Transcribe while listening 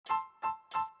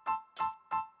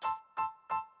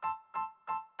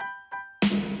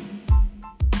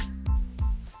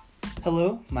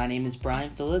Hello, my name is Brian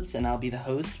Phillips, and I'll be the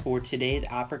host for today's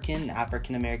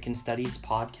African American Studies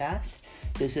podcast.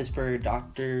 This is for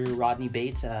Dr. Rodney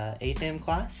Bates' AFAM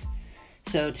class.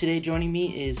 So today joining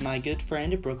me is my good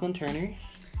friend, Brooklyn Turner.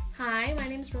 Hi, my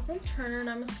name is Brooklyn Turner, and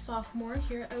I'm a sophomore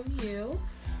here at OU.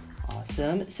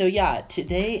 Awesome. So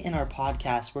today in our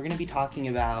podcast, we're going to be talking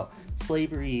about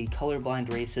slavery, colorblind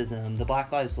racism, the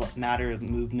Black Lives Matter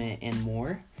movement, and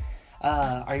more.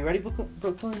 Are you ready,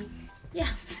 Brooklyn? Yeah.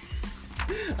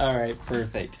 All right,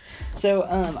 perfect. So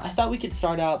I thought we could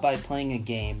start out by playing a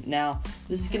game. Now,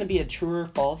 this is going to be a true or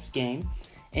false game,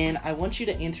 and I want you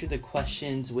to answer the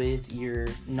questions with your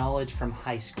knowledge from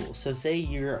high school. So say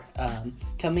you're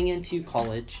coming into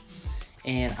college,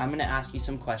 and I'm going to ask you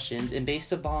some questions, and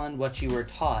based upon what you were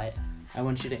taught, I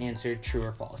want you to answer true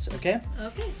or false, okay?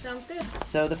 Okay, sounds good.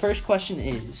 So the first question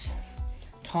is,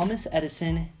 Thomas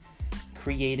Edison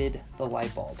created the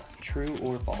light bulb, true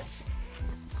or false?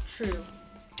 True.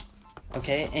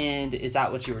 Okay, and is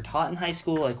that what you were taught in high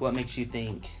school? Like, what makes you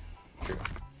think true?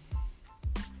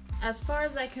 As far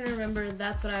as I can remember,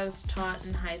 that's what I was taught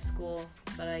in high school,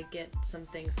 but I get some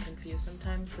things confused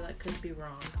sometimes, so that could be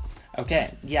wrong.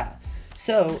 Okay, yeah.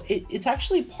 So, it's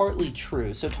actually partly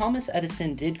true. So, Thomas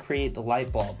Edison did create the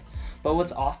light bulb, but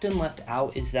what's often left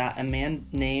out is that a man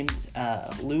named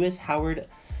Lewis Howard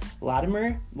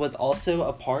Latimer was also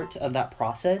a part of that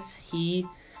process. He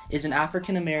is an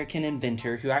African-American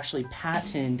inventor who actually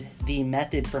patented the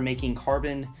method for making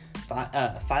carbon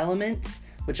filaments,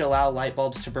 which allow light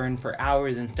bulbs to burn for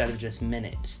hours instead of just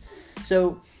minutes.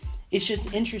 So it's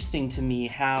just interesting to me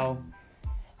how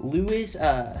Lewis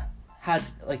had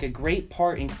like a great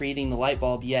part in creating the light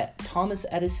bulb, yet Thomas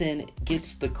Edison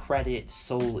gets the credit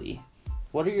solely.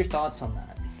 What are your thoughts on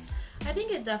that? I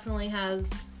think it definitely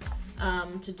has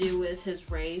to do with his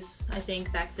race. I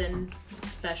think back then,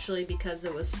 especially because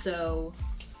it was so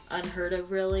unheard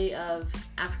of, really, of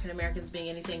African Americans being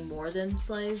anything more than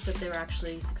slaves, that they were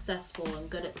actually successful and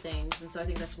good at things, and so I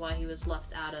think that's why he was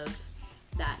left out of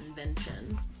that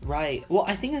invention. Right. Well,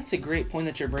 I think that's a great point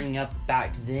that you're bringing up.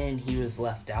 Back then, he was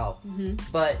left out. Mm-hmm.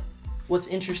 But what's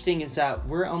interesting is that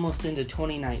we're almost into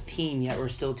 2019, yet we're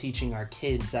still teaching our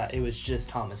kids that it was just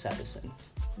Thomas Edison.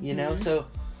 You know? So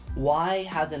why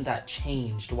hasn't that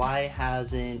changed? Why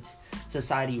hasn't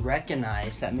society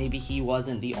recognized that maybe he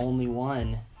wasn't the only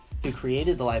one who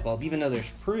created the light bulb, even though there's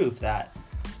proof that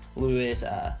Lewis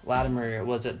Latimer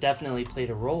definitely played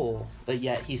a role, but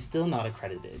yet he's still not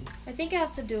accredited? I think it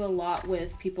has to do a lot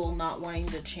with people not wanting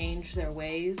to change their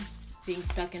ways, being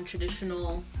stuck in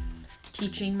traditional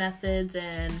teaching methods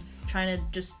and trying to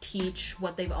just teach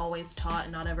what they've always taught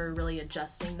and not ever really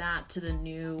adjusting that to the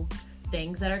new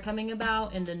things that are coming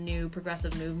about and the new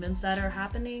progressive movements that are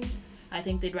happening. I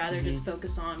think they'd rather just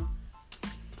focus on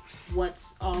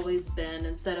what's always been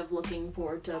instead of looking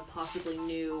forward to possibly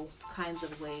new kinds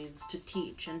of ways to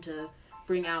teach and to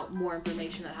bring out more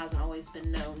information that hasn't always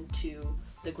been known to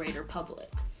the greater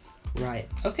public. Right.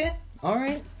 Okay. All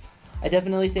right. I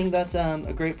definitely think that's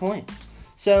a great point.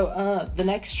 So the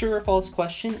next true or false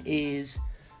question is,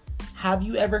 have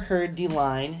you ever heard the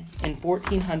line, in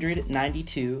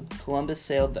 1492, Columbus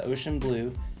sailed the ocean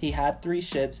blue, he had 3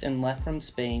 ships and left from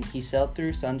Spain, he sailed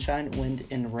through sunshine, wind,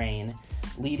 and rain,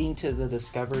 leading to the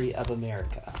discovery of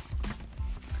America?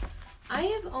 I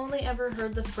have only ever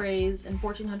heard the phrase, in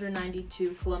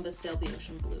 1492, Columbus sailed the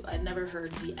ocean blue. I'd never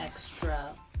heard the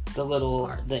extra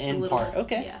parts, the end part.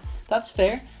 Okay, yeah. That's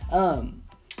fair.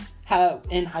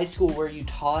 In high school, were you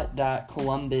taught that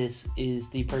Columbus is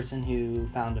the person who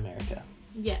found America?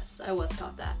 Yes, I was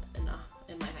taught that in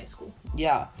my high school.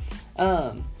 Yeah.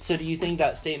 So do you think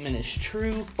that statement is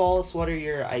true, false? What are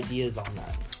your ideas on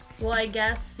that? Well, I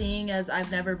guess seeing as I've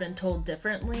never been told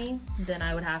differently, then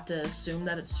I would have to assume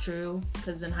that it's true,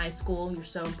 because in high school, you're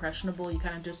so impressionable, you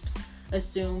kind of just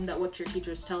assume that what your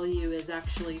teachers tell you is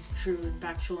actually true and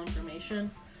factual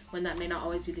information, when that may not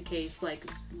always be the case, like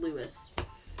Lewis.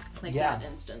 That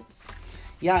instance.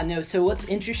 Yeah, no, so what's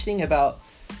interesting about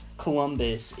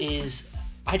Columbus is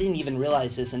I didn't even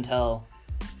realize this until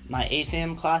my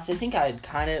AFAM class. I think I had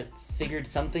kind of figured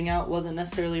something out wasn't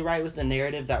necessarily right with the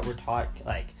narrative that we're taught,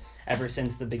 like, ever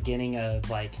since the beginning of,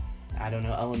 like, I don't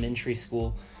know, elementary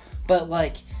school. But,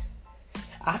 like,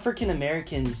 African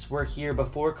Americans were here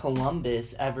before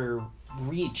Columbus ever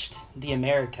reached the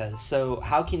Americas. So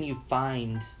how can you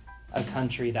find a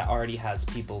country that already has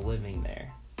people living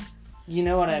there? You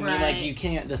know what I mean? Like, you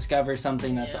can't discover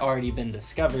something that's already been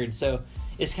discovered. So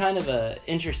it's kind of a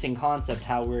interesting concept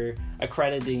how we're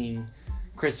accrediting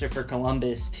Christopher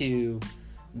Columbus to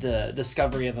the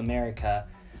discovery of America.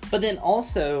 But then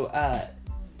also,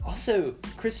 also,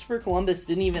 Christopher Columbus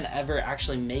didn't even ever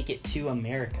actually make it to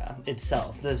America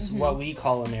itself. This what we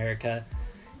call America.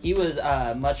 He was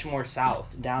much more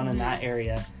south, down in that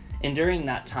area. And during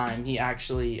that time, he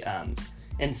actually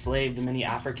enslaved many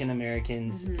African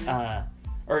Americans,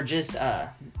 or just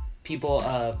people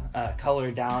of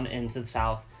color down into the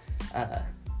South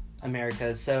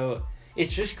America. So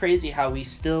it's just crazy how we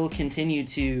still continue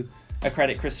to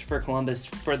accredit Christopher Columbus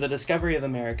for the discovery of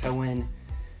America when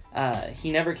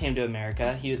he never came to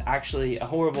America. He was actually a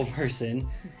horrible person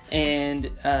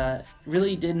and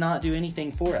really did not do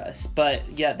anything for us. But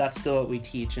yet, that's still what we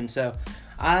teach. And so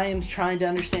I'm trying to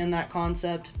understand that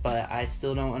concept, but I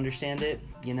still don't understand it,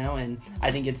 and I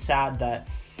think it's sad that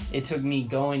it took me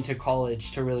going to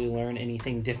college to really learn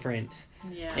anything different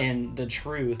and the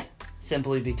truth,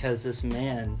 simply because this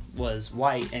man was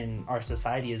white and our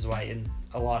society is white and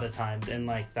a lot of times, and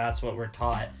that's what we're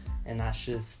taught, and that's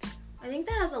just... I think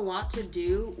that has a lot to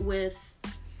do with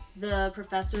the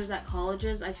professors at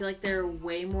colleges. I feel like they're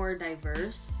way more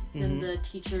diverse than the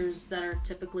teachers that are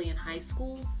typically in high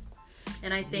schools.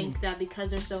 And I think that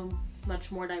because they're so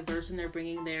much more diverse and they're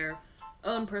bringing their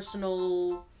own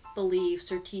personal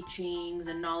beliefs or teachings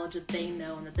and knowledge that they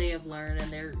know and that they have learned,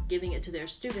 and they're giving it to their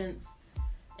students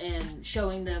and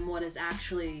showing them what is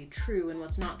actually true and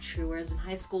what's not true. Whereas in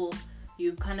high school,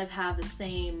 you kind of have the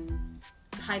same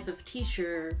type of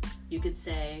teacher, you could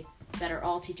say, that are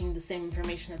all teaching the same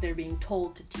information that they're being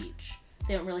told to teach.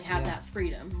 They don't really have that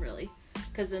freedom, really.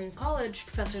 Because in college,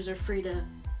 professors are free to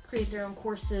create their own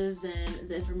courses and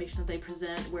the information that they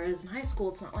present, whereas in high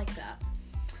school, it's not like that.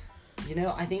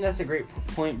 I think that's a great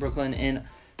point, Brooklyn, and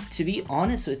to be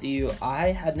honest with you, I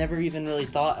had never even really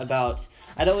thought about...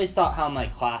 I'd always thought how my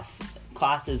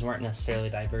classes weren't necessarily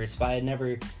diverse, but I had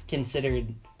never considered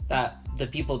that the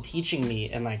people teaching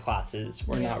me in my classes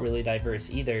were not really diverse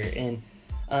either. And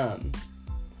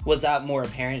was that more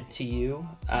apparent to you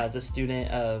as a student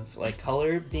of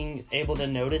color, being able to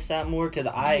notice that more? Because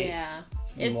I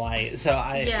am white, so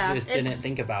I just didn't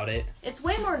think about it. It's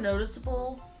way more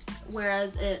noticeable,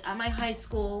 whereas at my high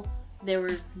school there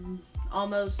were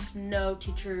almost no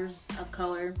teachers of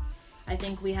color. I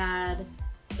think we had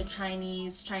a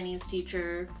Chinese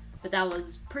teacher, but that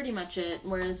was pretty much it.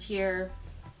 Whereas here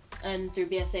and through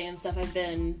BSA and stuff, I've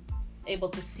been able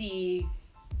to see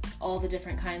all the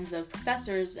different kinds of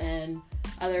professors and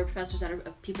other professors that are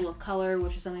people of color,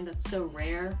 which is something that's so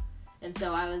rare. And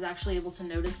so I was actually able to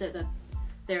notice it, that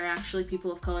there are actually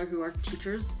people of color who are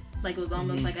teachers. It was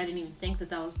almost like I didn't even think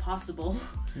that was possible.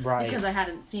 Right. Because I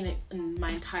hadn't seen it in my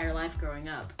entire life growing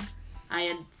up. I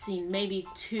had seen maybe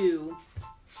 2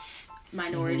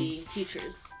 minority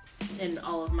teachers in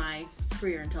all of my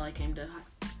career until I came to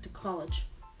college.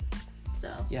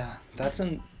 So yeah,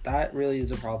 that really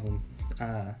is a problem.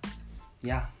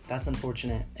 That's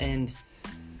unfortunate, and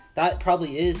that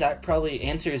probably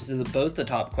answers both the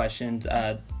top questions.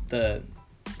 The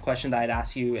question that I'd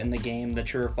ask you in the game, the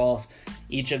true or false,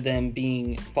 each of them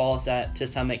being false to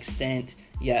some extent,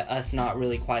 yet us not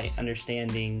really quite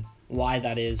understanding why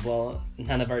that is. Well,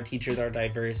 none of our teachers are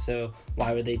diverse, so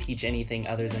why would they teach anything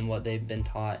other than what they've been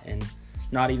taught and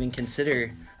not even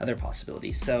consider other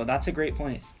possibilities? So that's a great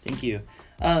point. Thank you.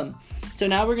 So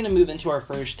now we're going to move into our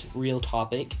first real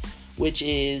topic, which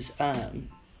is,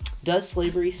 does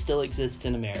slavery still exist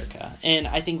in America? And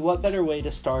I think what better way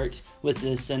to start with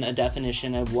this than a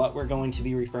definition of what we're going to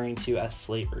be referring to as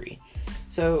slavery.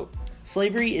 So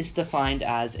slavery is defined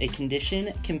as a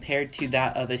condition compared to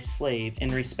that of a slave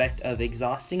in respect of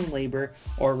exhausting labor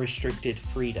or restricted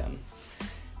freedom.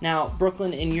 Now,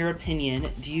 Brooklyn, in your opinion,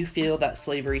 do you feel that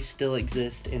slavery still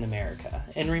exists in America?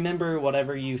 And remember,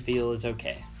 whatever you feel is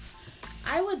okay.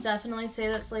 I would definitely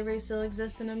say that slavery still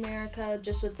exists in America,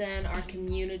 just within our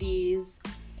communities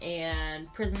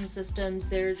and prison systems.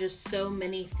 There are just so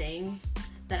many things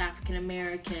that African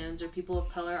Americans or people of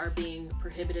color are being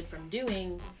prohibited from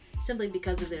doing simply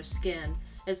because of their skin.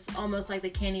 It's almost like they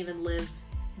can't even live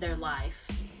their life.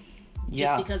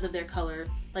 Just because of their color,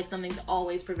 something's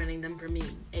always preventing them from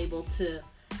being able to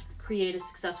create a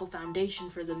successful foundation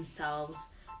for themselves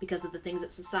because of the things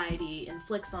that society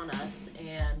inflicts on us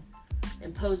and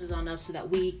imposes on us, so that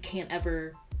we can't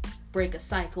ever break a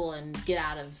cycle and get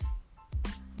out of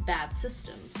bad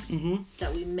systems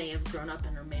that we may have grown up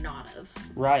in or may not have.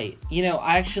 Right.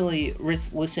 I actually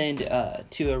listened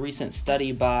to a recent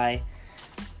study by...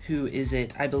 who is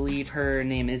it? I believe her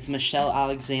name is Michelle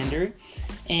Alexander,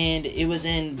 and it was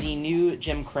in the new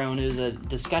Jim Crow. It was a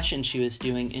discussion she was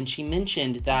doing, and she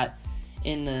mentioned that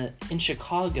in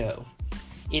Chicago,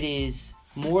 it is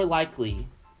more likely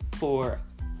for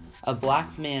a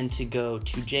black man to go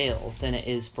to jail than it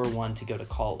is for one to go to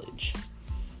college.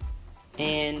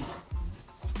 And,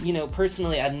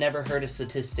 personally, I've never heard a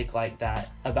statistic like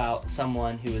that about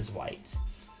someone who is white.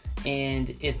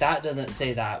 And if that doesn't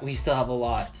say that we still have a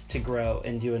lot to grow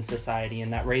and do in society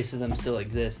and that racism still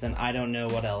exists, then I don't know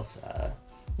what else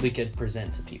we could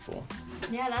present to people.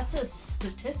 Yeah, that's a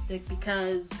statistic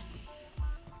because,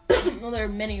 well, there are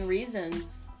many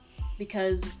reasons.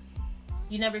 Because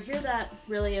you never hear that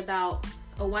really about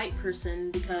a white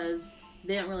person because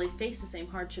they don't really face the same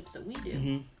hardships that we do.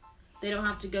 Mm-hmm. They don't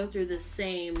have to go through the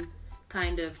same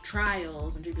kind of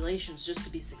trials and tribulations just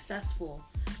to be successful.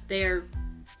 They're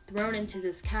thrown into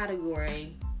this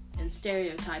category and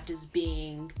stereotyped as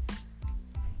being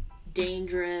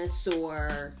dangerous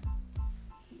or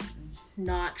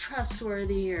not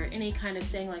trustworthy or any kind of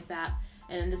thing like that.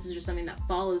 And this is just something that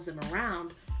follows them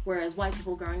around. Whereas white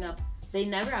people growing up, they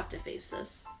never have to face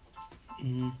this.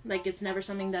 Mm-hmm. Like, it's never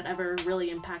something that ever really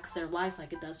impacts their life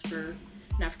like it does for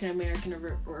an African American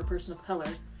or a person of color.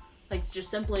 Like, it's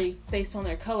just simply based on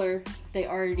their color,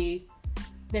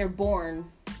 they're born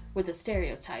with a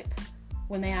stereotype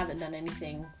when they haven't done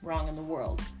anything wrong in the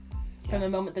world. Yeah. From the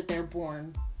moment that they're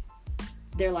born,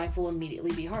 their life will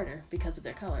immediately be harder because of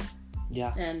their color.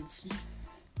 Yeah. And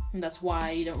that's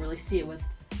why you don't really see it with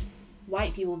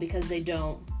white people, because they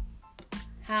don't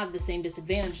have the same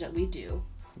disadvantage that we do.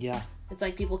 Yeah. It's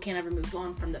like people can't ever move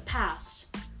on from the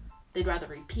past. They'd rather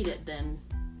repeat it than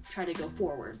try to go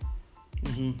forward.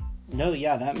 Mm-hmm. No,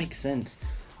 yeah, that makes sense.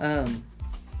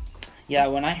 Yeah,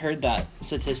 when I heard that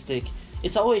statistic,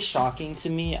 it's always shocking to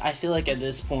me. I feel like at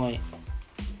this point,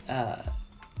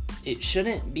 it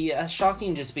shouldn't be as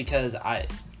shocking just because I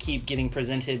keep getting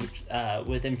presented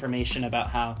with information about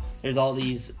how there's all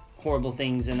these horrible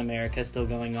things in America still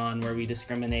going on where we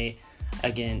discriminate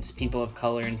against people of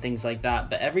color and things like that.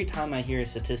 But every time I hear a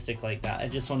statistic like that, I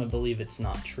just want to believe it's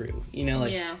not true.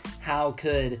 How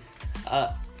could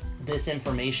this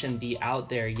information be out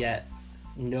there yet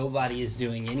nobody is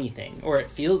doing anything? Or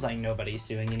it feels like nobody's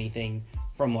doing anything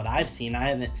from what I've seen. I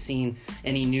haven't seen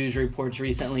any news reports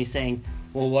recently saying,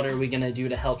 well, what are we going to do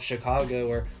to help Chicago?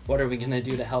 Or what are we going to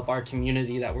do to help our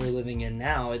community that we're living in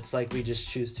now? It's like we just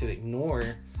choose to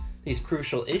ignore these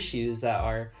crucial issues that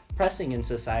are pressing in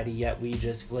society, yet we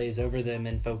just glaze over them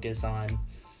and focus on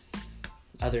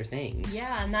other things.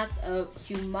 Yeah, and that's a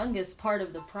humongous part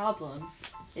of the problem,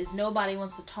 is nobody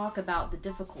wants to talk about the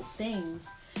difficult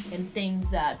things and things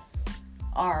that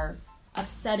are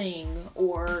upsetting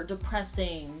or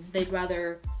depressing. They'd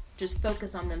rather just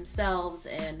focus on themselves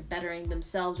and bettering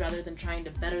themselves rather than trying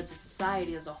to better the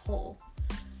society as a whole.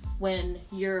 When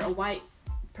you're a white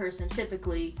person,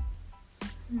 typically,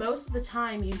 most of the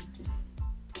time you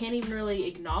can't even really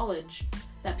acknowledge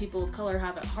that people of color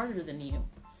have it harder than you.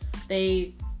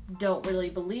 They don't really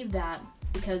believe that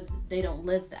because they don't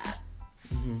live that.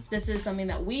 Mm-hmm. This is something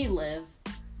that we live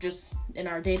just in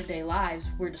our day-to-day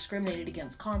lives. We're discriminated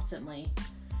against constantly,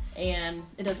 and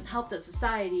it doesn't help that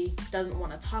society doesn't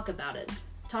want to talk about it.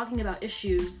 Talking about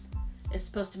issues is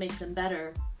supposed to make them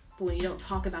better, but when you don't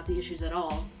talk about the issues at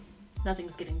all,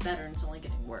 nothing's getting better and it's only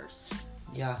getting worse.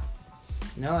 Yeah.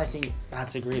 No, I think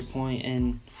that's a great point,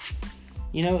 and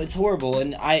it's horrible,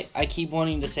 and I keep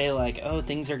wanting to say, like, oh,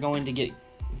 things are going to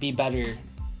be better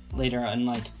later on,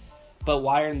 like, but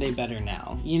why aren't they better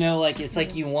now? It's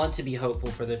like you want to be hopeful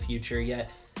for the future,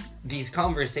 yet these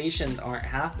conversations aren't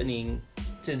happening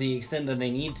to the extent that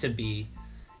they need to be,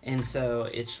 and so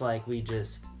it's like we do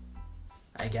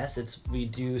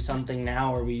something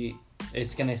now or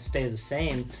it's going to stay the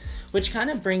same, which kind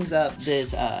of brings up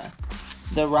this,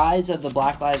 the rise of the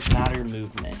Black Lives Matter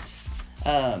movement.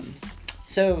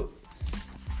 So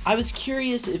I was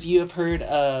curious if you have heard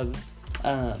of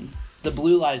the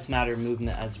Blue Lives Matter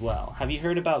movement as well. Have you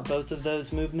heard about both of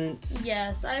those movements?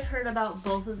 Yes, I've heard about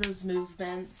both of those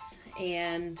movements,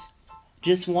 and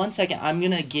just 1 second, I'm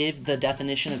going to give the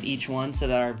definition of each one so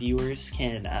that our viewers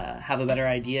can have a better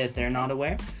idea if they're not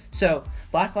aware. So,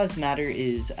 Black Lives Matter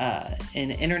is an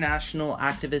international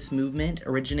activist movement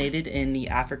originated in the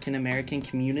African American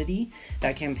community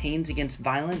that campaigns against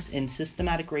violence and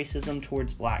systematic racism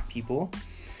towards black people.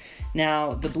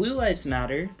 Now, the Blue Lives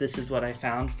Matter, this is what I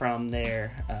found from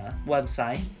their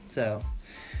website,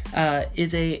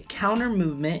 is a counter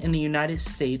movement in the United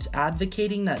States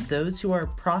advocating that those who are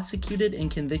prosecuted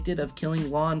and convicted of killing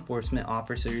law enforcement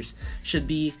officers should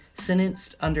be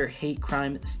sentenced under hate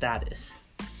crime status.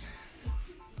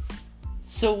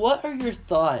 So what are your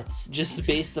thoughts just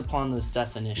based upon those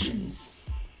definitions?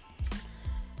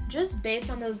 Just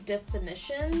based on those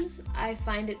definitions, I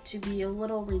find it to be a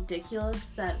little ridiculous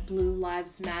that Blue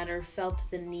Lives Matter felt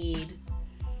the need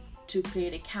to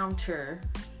create a counter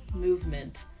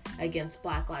movement against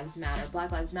Black Lives Matter.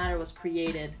 Black Lives Matter was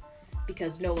created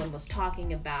because no one was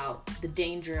talking about the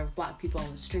danger of Black people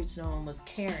on the streets. No one was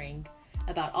caring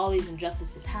about all these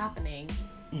injustices happening.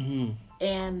 Mm-hmm.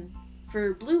 And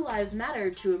for Blue Lives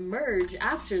Matter to emerge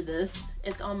after this,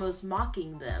 it's almost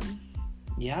mocking them.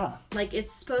 Yeah. Like,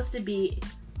 it's supposed to be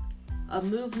a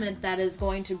movement that is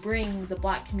going to bring the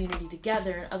Black community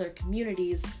together and other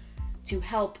communities to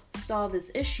help solve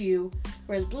this issue,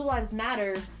 whereas Blue Lives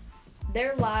Matter,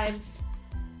 their lives,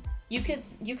 you could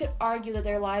argue that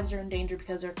their lives are in danger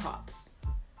because they're cops,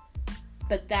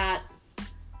 but that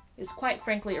is quite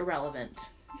frankly irrelevant,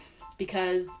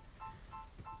 because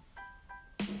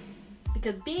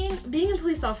being a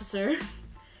police officer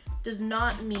does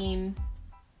not mean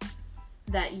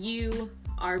that you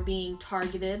are being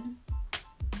targeted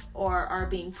or are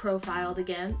being profiled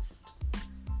against.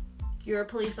 You're a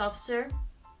police officer.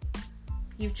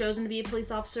 You've chosen to be a police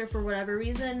officer for whatever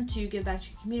reason, to give back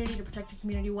to your community, to protect your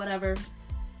community, whatever.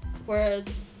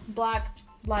 Whereas Black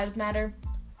Lives Matter,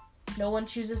 no one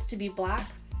chooses to be Black.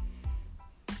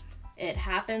 It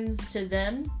happens to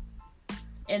them,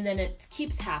 and then it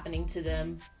keeps happening to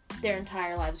them their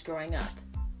entire lives growing up.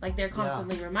 Like, they're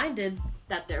constantly reminded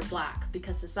that they're Black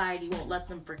because society won't let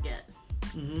them forget.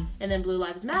 Mm-hmm. And then Blue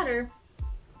Lives Matter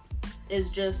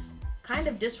is just kind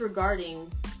of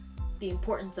disregarding the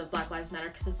importance of Black Lives Matter,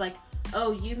 because it's like,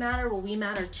 oh, you matter, well, we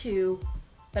matter too,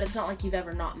 but it's not like you've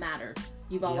ever not mattered.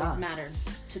 You've always mattered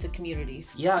to the community.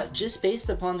 Yeah, just based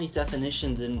upon these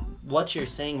definitions and what you're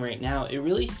saying right now, it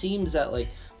really seems that, like,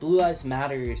 Blue Lives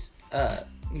Matter's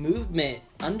movement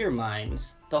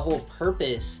undermines the whole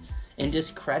purpose and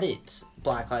discredits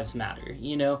Black Lives Matter.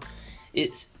 You know,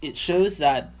 it shows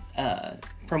that,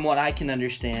 from what I can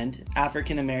understand,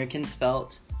 African Americans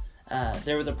felt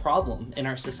there was a problem in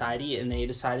our society, and they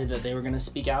decided that they were going to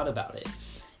speak out about it.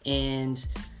 And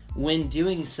when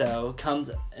doing so, comes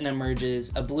and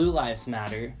emerges a Blue Lives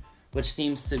Matter, which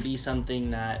seems to be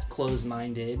something that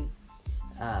closed-minded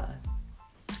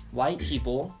white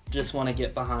people just want to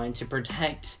get behind to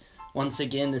protect, once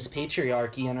again, this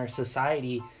patriarchy in our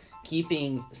society,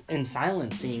 keeping and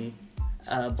silencing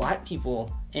Black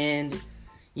people. And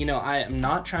you know, I am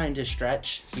not trying to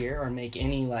stretch here or make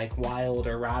any, like, wild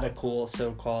or radical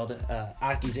so-called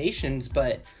accusations,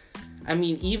 but, I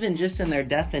mean, even just in their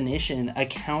definition, a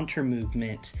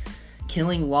counter-movement,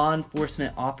 killing law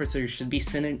enforcement officers should be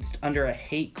sentenced under a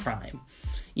hate crime.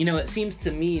 You know, it seems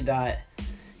to me that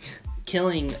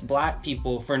killing Black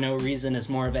people for no reason is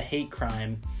more of a hate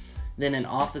crime than an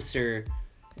officer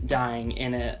dying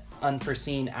in an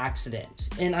unforeseen accident.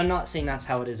 And I'm not saying that's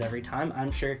how it is every time.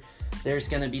 I'm sure there's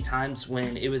going to be times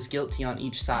when it was guilty on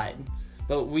each side,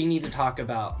 but we need to talk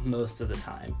about most of the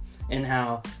time and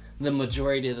how the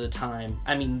majority of the time,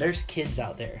 I mean, there's kids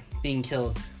out there being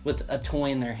killed with a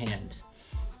toy in their hand.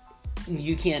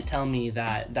 You can't tell me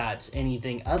that that's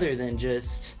anything other than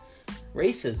just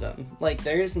racism. Like,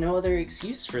 there's no other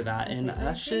excuse for that, and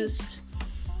that's just,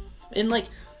 and like,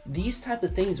 these type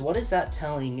of things, what is that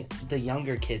telling the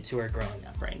younger kids who are growing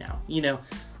up right now? You know,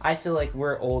 I feel like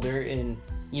we're older, and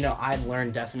you know, I've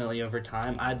learned definitely over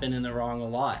time. I've been in the wrong a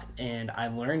lot, and I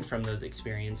learned from those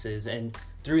experiences, and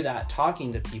through that,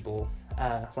 talking to people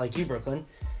like you, Brooklyn,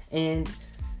 and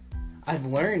I've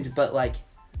learned. But like,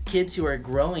 kids who are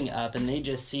growing up and they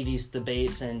just see these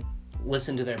debates and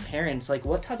listen to their parents, like,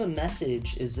 what type of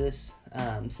message is this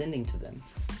sending to them?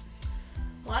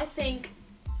 Well, I think,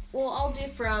 I'll do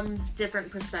from different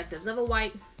perspectives. I have a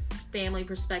white family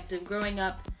perspective, growing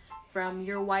up from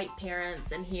your white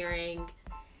parents and hearing,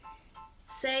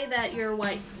 say that your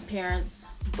white parents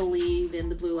believe in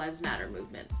the Blue Lives Matter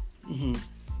movement. Mm-hmm.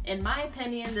 In my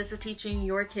opinion, this is teaching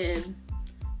your kid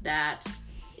that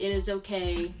it is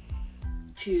okay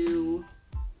to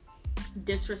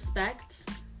disrespect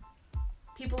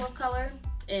people of color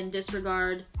and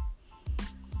disregard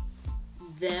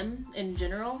them in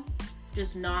general,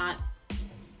 just not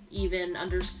even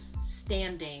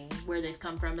understanding where they've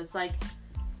come from. It's like,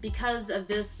 because of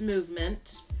this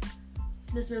movement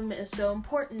is so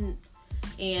important,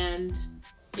 and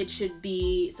it should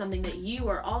be something that you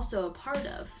are also a part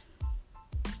of.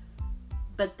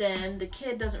 But then the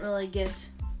kid doesn't really get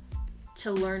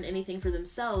to learn anything for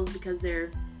themselves because they're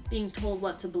being told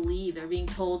what to believe. They're being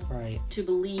told to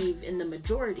believe in the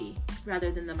majority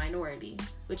rather than the minority,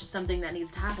 which is something that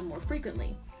needs to happen more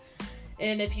frequently.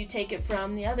 And if you take it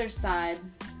from the other side,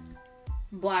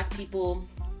 Black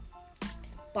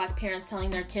parents telling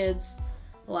their kids,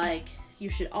 like, you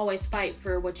should always fight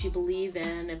for what you believe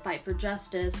in and fight for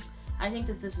justice, I think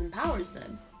that this empowers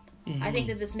them. Mm-hmm. I think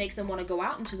that this makes them want to go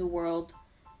out into the world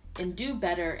and do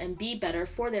better and be better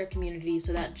for their community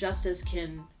so that justice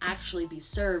can actually be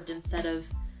served, instead of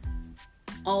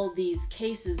all these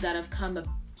cases that have come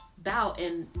about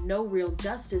and no real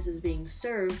justice is being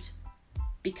served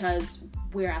because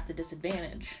we're at the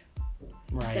disadvantage.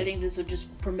 Right. So I think this would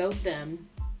just promote them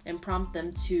and prompt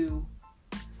them to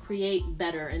create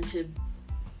better and to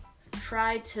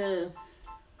try to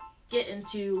get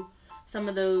into some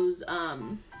of those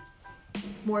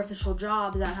more official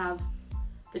jobs that have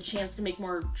the chance to make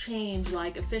more change,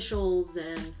 like officials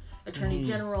and attorney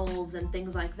generals and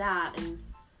things like that, and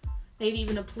maybe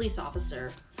even a police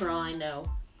officer, for all I know,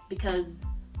 because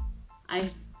I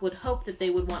would hope that they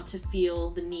would want to feel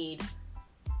the need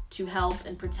to help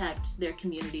and protect their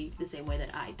community the same way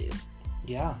that I do.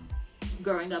 Yeah.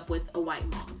 Growing up with a white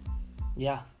mom.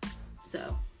 Yeah.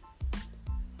 So.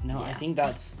 No, yeah. I think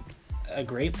that's a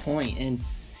great point. And,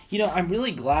 you know, I'm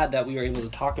really glad that we were able to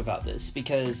talk about this,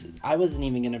 because I wasn't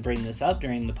even going to bring this up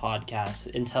during the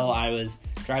podcast until I was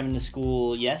driving to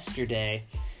school yesterday,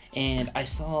 and I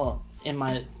saw in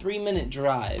my 3-minute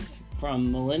drive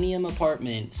from Millennium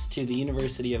Apartments to the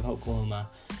University of Oklahoma,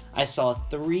 I saw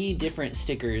 3 different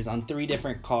stickers on 3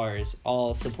 different cars,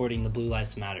 all supporting the Blue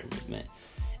Lives Matter movement.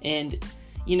 And,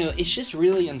 you know, it's just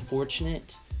really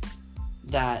unfortunate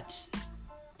that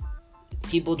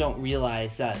people don't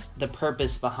realize that the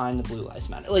purpose behind the Blue Lives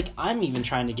Matter. Like, I'm even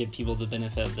trying to give people the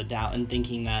benefit of the doubt and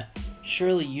thinking that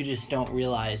surely you just don't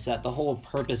realize that the whole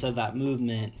purpose of that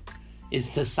movement is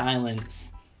to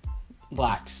silence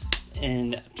blacks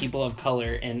and people of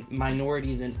color and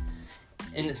minorities, and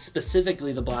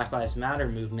specifically the Black Lives Matter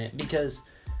movement, because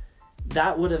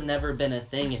that would have never been a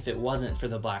thing if it wasn't for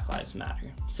the Black Lives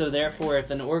Matter. So therefore, if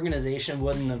an organization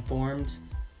wouldn't have formed,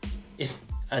 if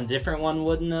a different one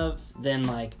wouldn't have, then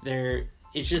like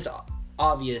it's just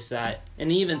obvious that, and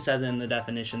he even said in the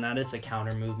definition that it's a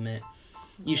counter movement.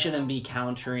 You shouldn't be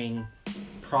countering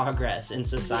progress in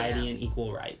society and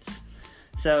equal rights.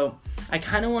 So I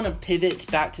kind of want to pivot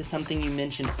back to something you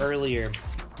mentioned earlier.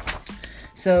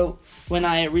 So when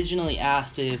I originally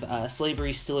asked if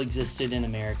slavery still existed in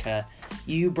America,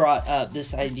 you brought up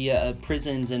this idea of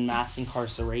prisons and mass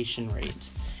incarceration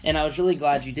rates. And I was really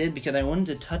glad you did, because I wanted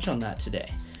to touch on that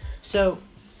today. So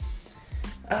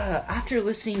after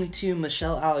listening to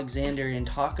Michelle Alexander and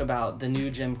talk about the new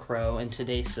Jim Crow in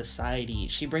today's society,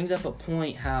 she brings up a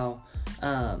point how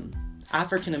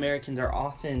African Americans are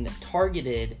often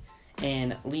targeted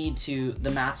and lead to the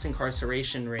mass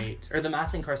incarceration rates, or the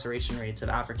mass incarceration rates of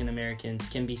African Americans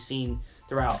can be seen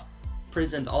throughout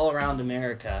prisons all around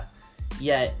America,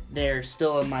 yet they're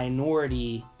still a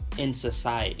minority in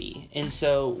society. And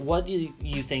so what do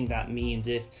you think that means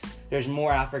if there's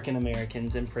more African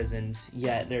Americans in prisons,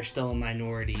 yet they're still a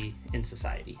minority in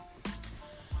society?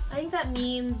 I think that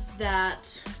means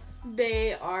that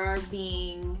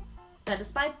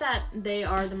despite that they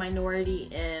are the minority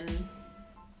in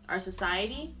our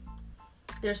society,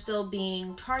 they're still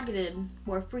being targeted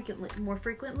more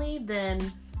frequently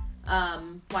than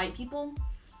white people,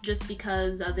 just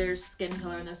because of their skin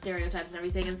color and their stereotypes and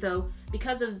everything. And so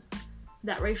because of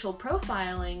that racial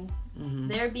profiling,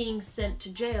 they're being sent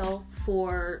to jail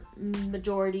for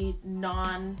majority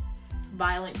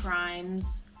non-violent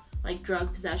crimes, like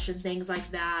drug possession, things like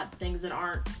that, things that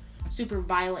aren't super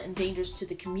violent and dangerous to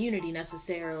the community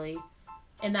necessarily.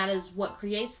 And that is what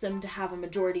creates them to have a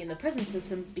majority in the prison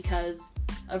systems, because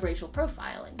of racial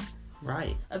profiling.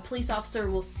 Right. A police officer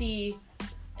will see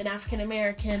an African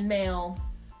American male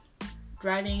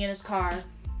driving in his car.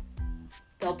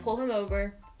 They'll pull him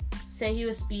over, say he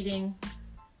was speeding,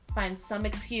 find some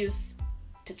excuse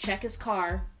to check his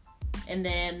car, and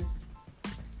then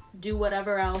do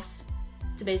whatever else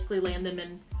to basically land them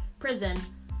in prison.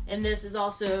 And this is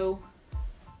also,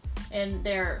 and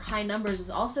their high numbers is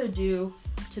also due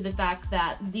to the fact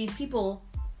that these people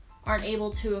aren't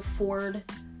able to afford,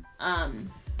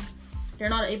 they're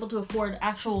not able to afford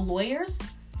actual lawyers.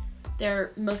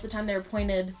 Most of the time they're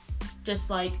appointed just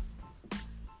like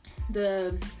I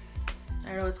don't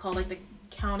know what it's called, like the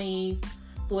county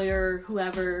lawyer,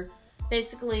 whoever,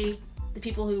 basically the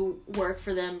people who work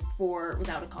for them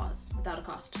without a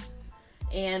cost.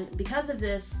 And because of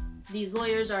this, these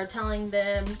lawyers are telling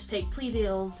them to take plea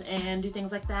deals and do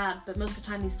things like that, but most of the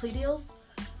time these plea deals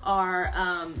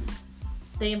are,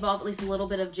 they involve at least a little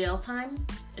bit of jail time,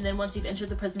 and then once you've entered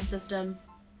the prison system,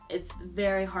 it's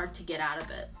very hard to get out of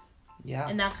it. Yeah.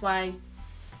 And that's why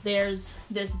there's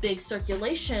this big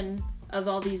circulation of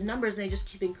all these numbers, and they just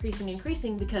keep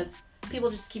increasing, because people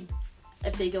just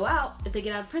if they get out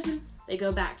of prison, they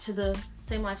go back to the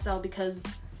same lifestyle, because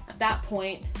at that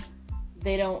point,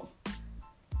 they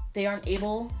aren't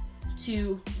able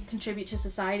to contribute to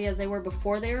society as they were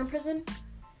before they were in prison,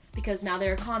 because now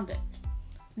they're a convict.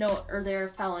 Or they're a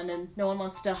felon, and no one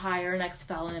wants to hire an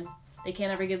ex-felon. They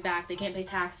can't ever give back. They can't pay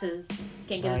taxes.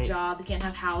 Can't get a job. They can't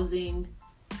have housing.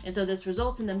 And so this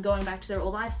results in them going back to their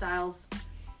old lifestyles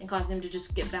and causing them to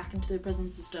just get back into the prison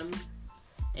system.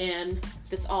 And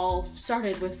this all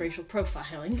started with racial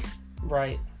profiling.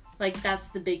 Right. Like, that's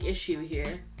the big issue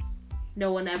here.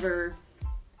 No one ever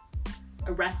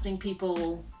arresting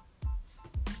people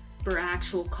for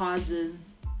actual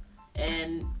causes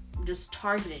and just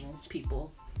targeting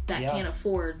people that can't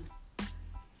afford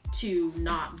to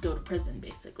not go to prison,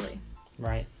 basically.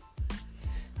 Right.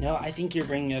 No, I think you're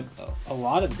bringing up a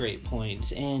lot of great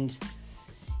points. And,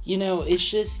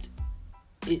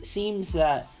 it seems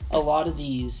that a lot of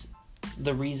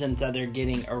the reasons that they're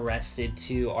getting arrested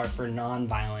too are for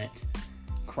non-violent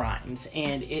crimes.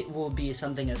 And it will be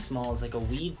something as small as like a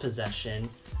weed possession.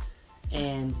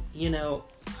 And,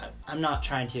 I'm not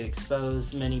trying to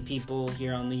expose many people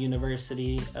here on the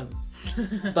university,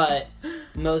 but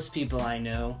most people I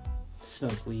know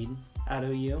smoke weed at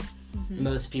OU. Mm-hmm.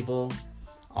 Most people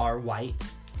are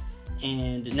white,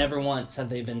 and never once have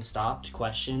they been stopped,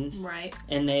 questioned. Right.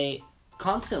 And they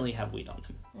constantly have weed on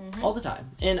them, all the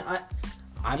time. And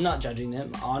I'm not judging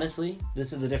them, honestly.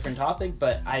 This is a different topic,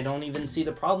 but I don't even see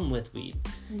the problem with weed.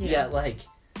 Yeah, like,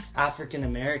 African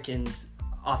Americans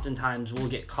oftentimes will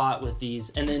get caught with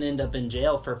these and then end up in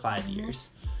jail for 5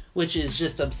 years, which is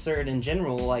just absurd in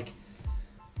general. Like,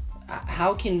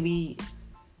 how can we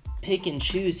pick and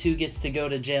choose who gets to go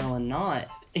to jail and not?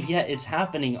 Yet it's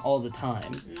happening all the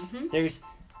time. There's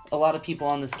a lot of people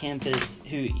on this campus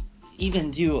who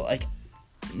even do, like,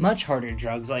 much harder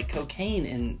drugs, like cocaine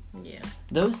and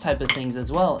those type of things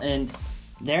as well, and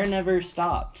they're never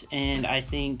stopped. And I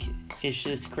think it's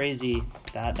just crazy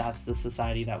that that's the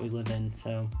society that we live in.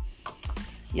 So,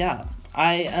 yeah.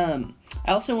 I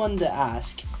also wanted to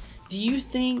ask, do you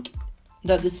think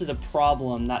that this is a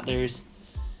problem that there's,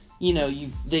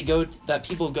 that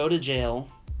people go to jail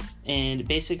and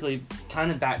basically,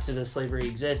 kind of back to the slavery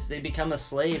exists, they become a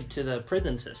slave to the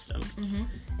prison system.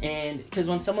 And because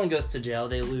when someone goes to jail,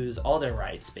 they lose all their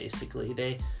rights, basically.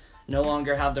 They no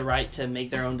longer have the right to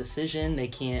make their own decision. They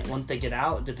can't, once they get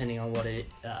out, depending on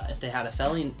if they had a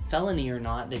felony or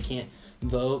not, they can't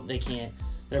vote,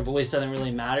 their voice doesn't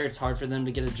really matter, it's hard for them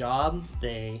to get a job,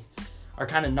 they are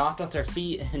kind of knocked off their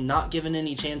feet and not given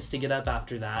any chance to get up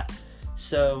after that.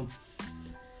 So,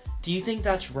 do you think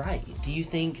that's right? Do you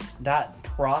think that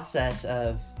process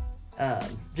of,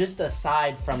 just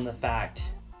aside from the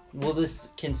fact, will this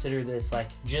consider this like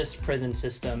just prison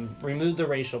system, remove the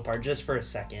racial part just for a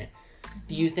second,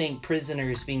 do you think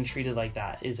prisoners being treated like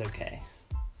that is okay?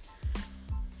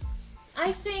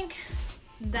 I think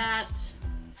that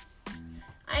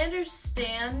I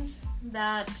understand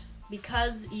that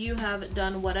because you have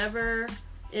done whatever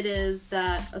it is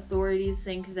that authorities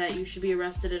think that you should be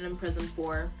arrested and in prison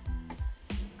for,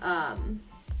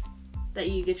 that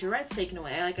you get your rights taken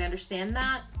away. Like, I understand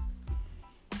that,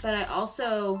 but I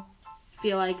also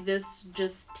feel like this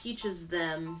just teaches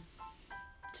them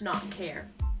to not care.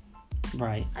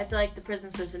 Right. I feel like the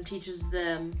prison system teaches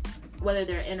them, whether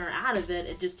they're in or out of it,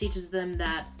 it just teaches them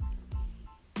that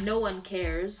no one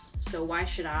cares, so why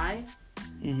should I?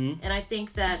 And I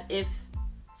think that if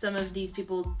some of these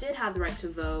people did have the right to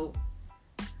vote,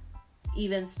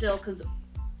 even still, because,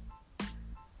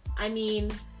 I mean,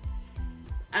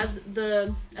 as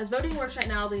voting works right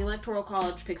now, the Electoral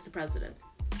College picks the president.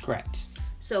 Correct.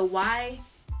 So why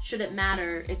should it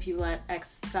matter if you let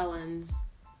ex-felons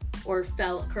or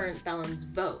current felons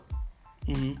vote?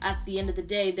 At the end of the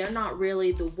day, they're not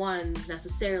really the ones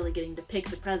necessarily getting to pick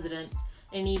the president,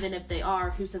 and even if they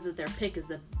are, who says that their pick is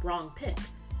the wrong pick?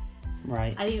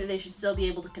 Right. I think that they should still be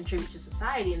able to contribute to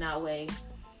society in that way,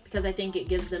 because I think it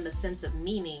gives them a sense of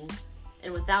meaning,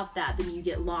 and without that, then you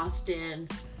get lost in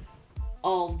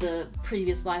all the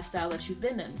previous lifestyle that you've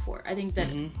been in for. I think that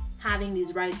having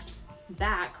these rights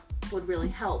back would really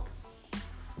help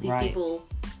these people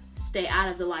stay out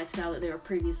of the lifestyle that they were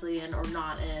previously in or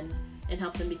not in, and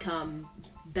help them become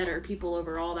better people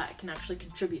overall that can actually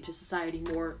contribute to society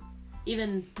more,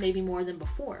 even maybe more than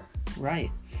before.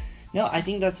 Right. No, I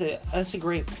think that's a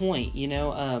great point.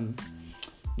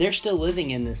 They're still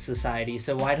living in this society,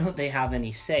 so why don't they have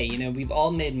any say? We've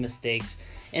all made mistakes,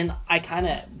 and I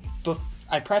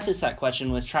preface that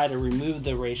question with try to remove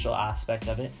the racial aspect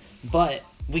of it, but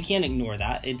we can't ignore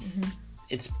that. It's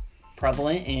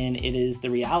prevalent, and it is the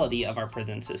reality of our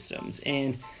prison systems.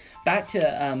 And back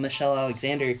to Michelle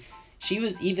Alexander, she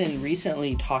was even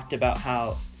recently talked about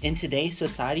how in today's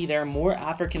society there are more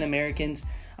African Americans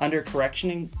under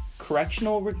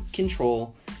correctional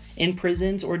control in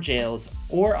prisons or jails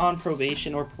or on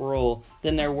probation or parole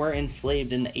than there were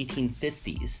enslaved in the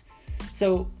 1850s.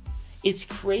 So it's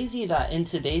crazy that in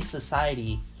today's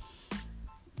society,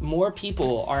 more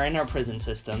people are in our prison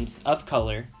systems of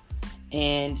color,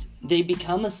 and they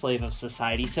become a slave of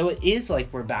society. So it is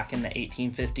like we're back in the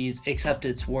 1850s, except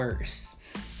it's worse.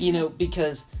 You know,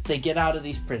 because they get out of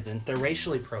these prisons, they're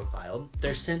racially profiled,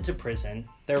 they're sent to prison,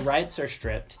 their rights are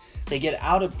stripped, they get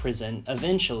out of prison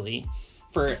eventually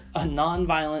for a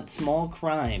non-violent small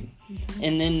crime,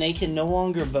 and then they can no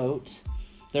longer vote.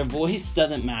 Their voice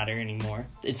doesn't matter anymore.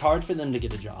 It's hard for them to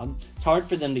get a job. It's hard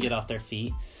for them to get off their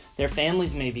feet. Their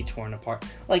families may be torn apart.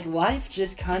 Like, life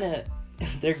just kind of,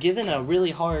 they're given a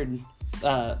really hard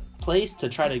place to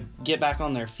try to get back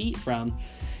on their feet from.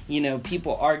 You know,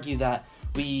 people argue that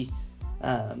we,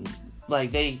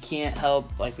 they can't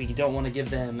help, like, we don't want to give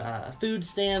them food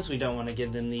stamps, we don't want to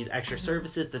give them these extra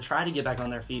services to try to get back on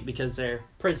their feet because they're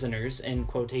prisoners, in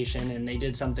quotation, and they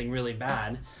did something really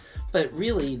bad. But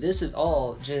really, this is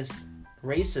all just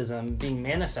racism being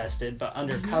manifested, but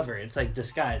undercover. It's like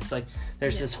disguised. It's like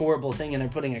there's this horrible thing and they're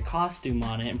putting a costume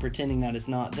on it and pretending that it's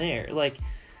not there. Like,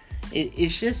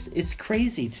 it's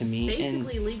crazy to me.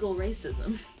 Basically legal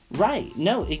racism. Right.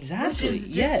 No, exactly. Which is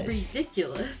just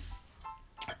ridiculous.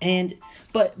 And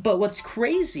but what's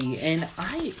crazy, and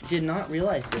I did not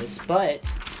realize this, but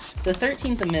the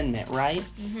 13th Amendment, right?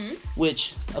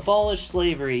 Which abolished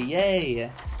slavery. Yay.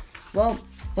 Well,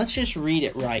 let's just read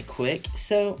it right quick.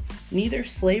 So, neither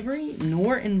slavery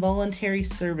nor involuntary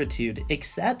servitude,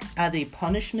 except as a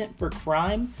punishment for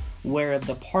crime whereof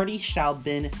the party shall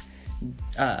been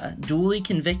duly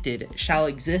convicted, shall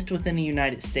exist within the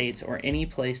United States or any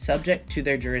place subject to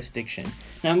their jurisdiction.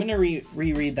 Now I'm going to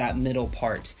reread that middle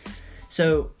part.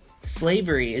 So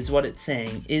slavery is what it's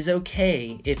saying is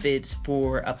okay if it's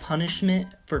for a punishment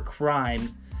for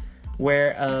crime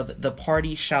whereof the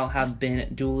party shall have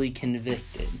been duly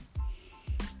convicted.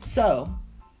 So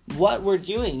what we're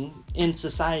doing in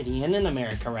society and in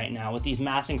America right now with these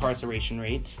mass incarceration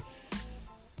rates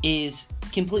is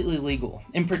completely legal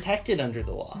and protected under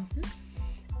the law.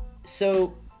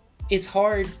 So it's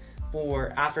hard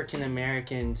for African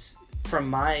Americans, from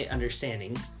my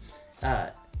understanding,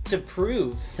 to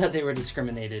prove that they were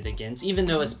discriminated against, even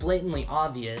though it's blatantly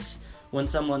obvious. When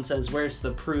someone says, where's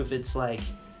the proof? It's like,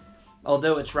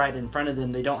 although it's right in front of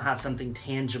them, they don't have something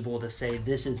tangible to say,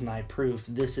 this is my proof,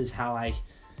 this is how I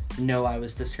know I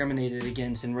was discriminated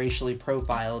against and racially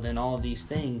profiled and all of these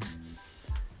things.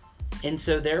 And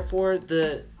so therefore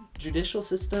the judicial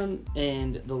system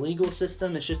and the legal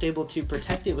system is just able to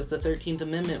protect it with the 13th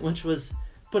Amendment, which was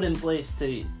put in place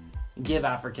to give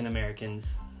African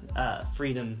Americans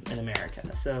freedom in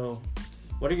America. So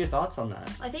what are your thoughts on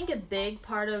that? I think a big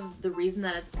part of the reason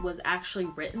that it was actually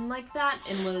written like that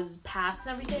and was passed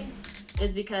and everything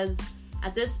is because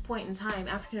at this point in time,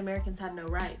 African Americans had no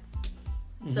rights.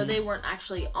 So they weren't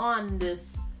actually on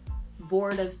this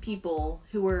board of people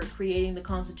who were creating the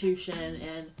Constitution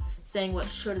and saying what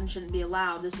should and shouldn't be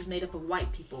allowed. This was made up of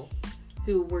white people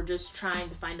who were just trying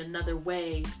to find another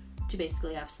way to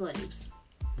basically have slaves.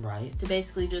 Right. To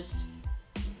basically just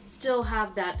still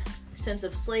have that sense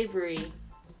of slavery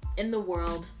in the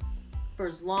world for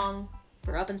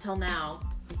up until now,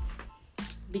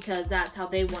 because that's how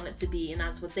they want it to be and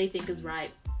that's what they think is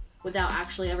right, without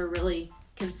actually ever really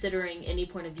considering any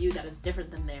point of view that is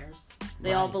different than theirs.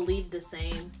 They all believed the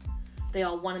same. They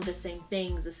all wanted the same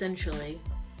things, essentially.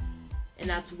 And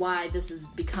that's why this has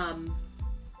become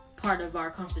part of our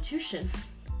Constitution.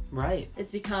 Right.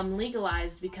 It's become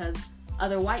legalized because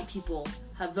other white people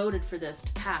have voted for this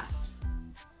to pass.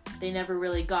 They never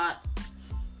really got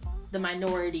the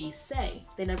minority say.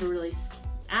 They never really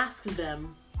asked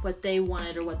them what they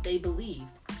wanted or what they believed.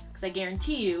 Because I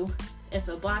guarantee you, if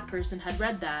a black person had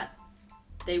read that,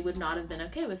 they would not have been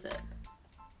okay with it.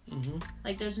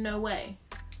 Like, there's no way.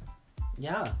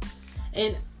 Yeah.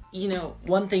 And, you know,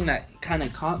 one thing that kind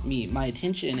of caught my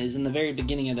attention is in the very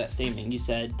beginning of that statement, you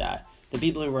said that the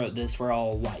people who wrote this were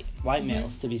all white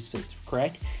males, to be specific,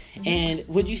 correct? And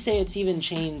would you say it's even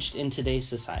changed in today's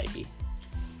society?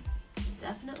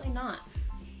 Definitely not.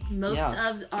 Most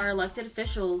of our elected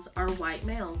officials are white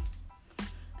males.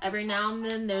 Every now and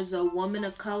then there's a woman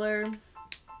of color,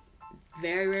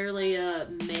 very rarely a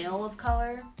male of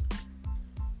color.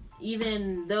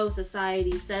 Even though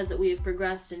society says that we have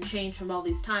progressed and changed from all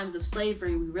these times of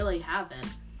slavery, we really haven't.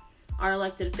 Our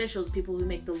elected officials, people who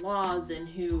make the laws and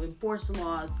who enforce the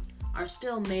laws, are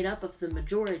still made up of the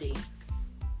majority.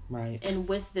 Right. And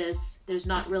with this, there's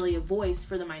not really a voice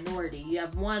for the minority. You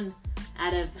have one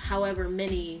out of however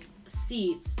many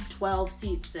seats, 12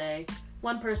 seats say,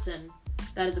 one person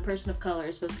that is a person of color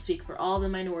is supposed to speak for all the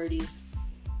minorities,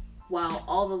 while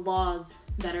all the laws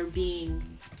that are being,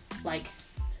 like,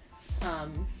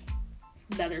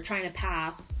 that they're trying to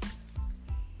pass,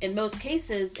 in most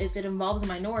cases, if it involves a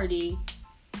minority,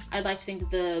 I'd like to think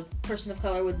that the person of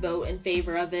color would vote in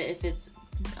favor of it if it's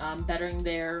bettering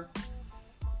their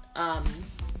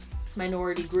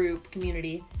minority group,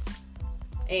 community.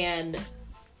 And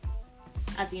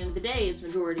at the end of the day, it's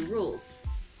majority rules,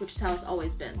 which is how it's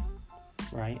always been.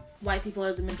 Right. White people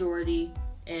are the majority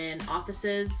in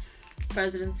offices,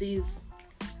 presidencies,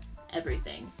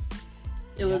 everything.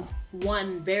 It was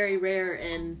one very rare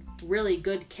and really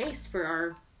good case for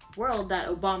our world that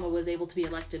Obama was able to be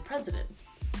elected president.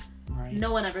 Right.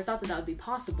 No one ever thought that would be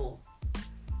possible,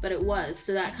 but it was.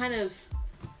 So that kind of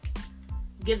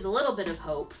gives a little bit of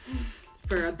hope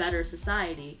for a better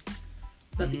society.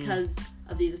 But because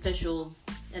of these officials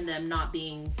and them not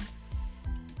being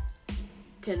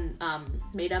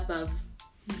made up of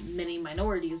many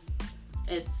minorities,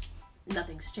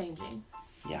 nothing's changing.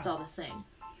 Yeah. It's all the same.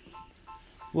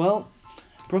 Well,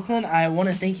 Brooklyn, I want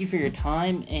to thank you for your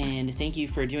time and thank you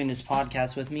for doing this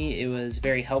podcast with me. It was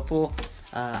very helpful.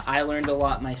 I learned a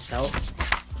lot myself,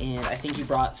 and I think you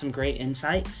brought some great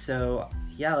insights. So,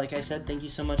 yeah, like I said, thank you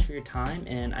so much for your time,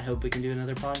 and I hope we can do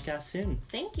another podcast soon.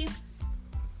 Thank you.